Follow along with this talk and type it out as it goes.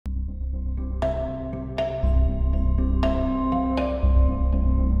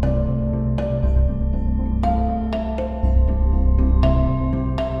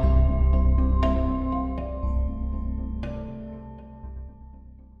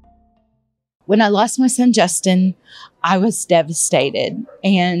When I lost my son, Justin, I was devastated,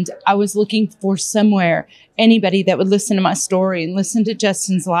 and I was looking for somewhere, anybody that would listen to my story and listen to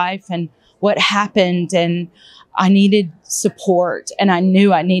Justin's life and what happened. And I needed support, and I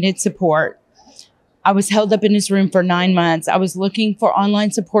knew I needed support. I was held up in his room for 9 months. I was looking for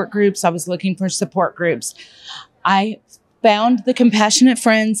online support groups. I was looking for support groups. I found the Compassionate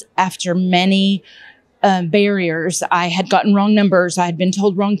Friends after many barriers. I had gotten wrong numbers. I had been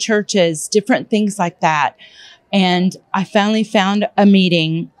told wrong churches, different things like that. And I finally found a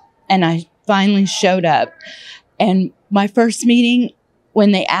meeting, and I finally showed up. And my first meeting,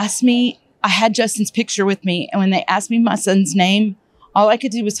 when they asked me, I had Justin's picture with me. And when they asked me my son's name, all I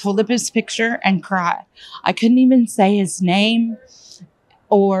could do was hold up his picture and cry. I couldn't even say his name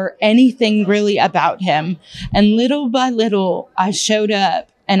or anything really about him. And little by little, I showed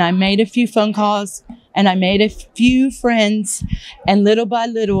up, and I made a few phone calls, and I made a few friends, and little by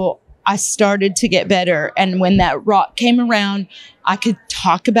little, I started to get better. And when that rock came around, I could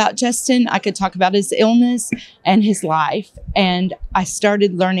talk about Justin. I could talk about his illness and his life. And I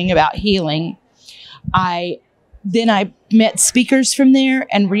started learning about healing. Then I met speakers from there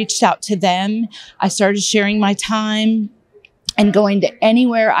and reached out to them. I started sharing my time and going to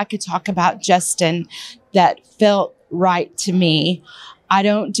anywhere I could talk about Justin that felt right to me. I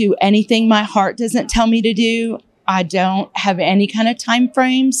don't do anything my heart doesn't tell me to do. I don't have any kind of time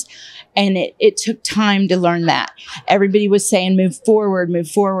frames. And it took time to learn that. Everybody was saying, move forward,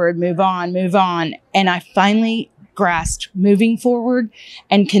 move on. And I finally grasped moving forward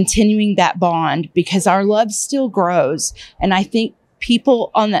and continuing that bond, because our love still grows. And I think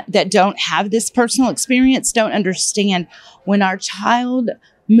people that don't have this personal experience don't understand, when our child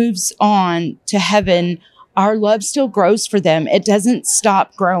moves on to heaven, our love still grows for them. It doesn't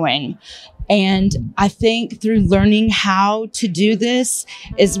stop growing. And I think through learning how to do this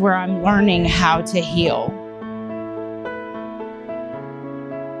is where I'm learning how to heal.